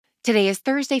Today is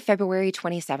Thursday, February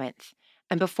 27th.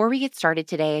 And before we get started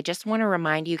today, I just want to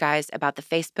remind you guys about the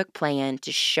Facebook plan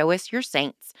to show us your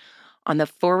saints on the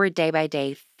Forward Day by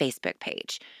Day Facebook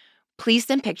page. Please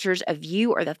send pictures of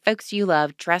you or the folks you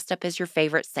love dressed up as your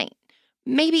favorite saint,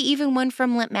 maybe even one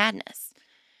from Limp Madness.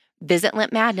 Visit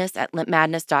Limp Madness at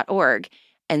limpmadness.org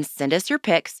and send us your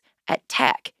pics at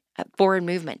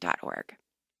tech@forwardmovement.org.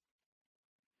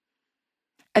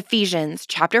 Ephesians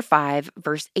chapter 5,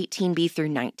 verse 18b through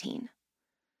 19.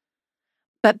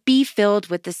 But be filled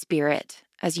with the Spirit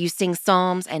as you sing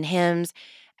psalms and hymns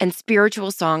and spiritual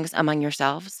songs among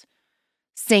yourselves,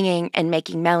 singing and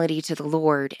making melody to the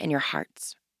Lord in your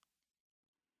hearts.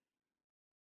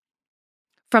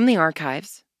 From the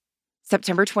Archives,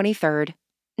 September 23rd,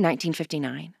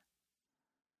 1959.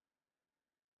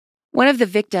 One of the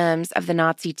victims of the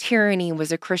Nazi tyranny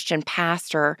was a Christian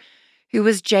pastor who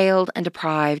was jailed and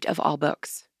deprived of all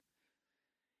books.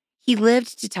 He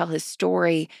lived to tell his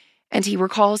story, and he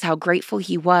recalls how grateful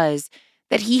he was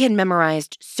that he had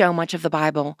memorized so much of the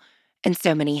Bible and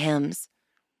so many hymns.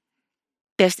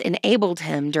 This enabled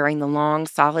him during the long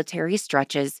solitary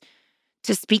stretches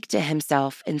to speak to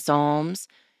himself in psalms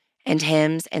and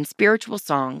hymns and spiritual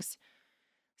songs,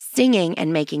 singing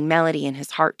and making melody in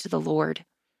his heart to the Lord.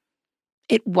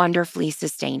 It wonderfully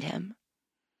sustained him.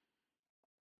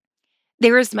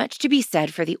 There is much to be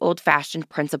said for the old-fashioned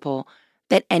principle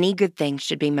that any good thing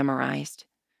should be memorized.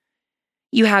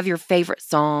 You have your favorite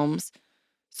psalms,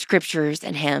 scriptures,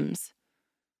 and hymns.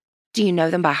 Do you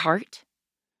know them by heart?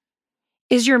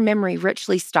 Is your memory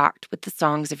richly stocked with the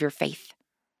songs of your faith?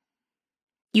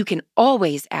 You can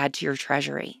always add to your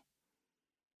treasury.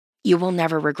 You will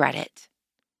never regret it.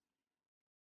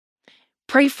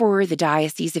 Pray for the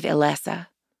Diocese of Ilesa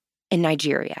in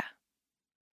Nigeria.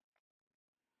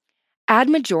 Ad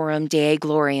majorem Dei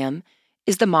gloriam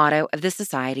is the motto of the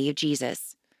Society of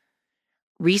Jesus.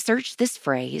 Research this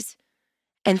phrase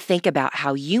and think about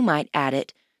how you might add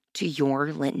it to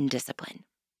your Lenten discipline.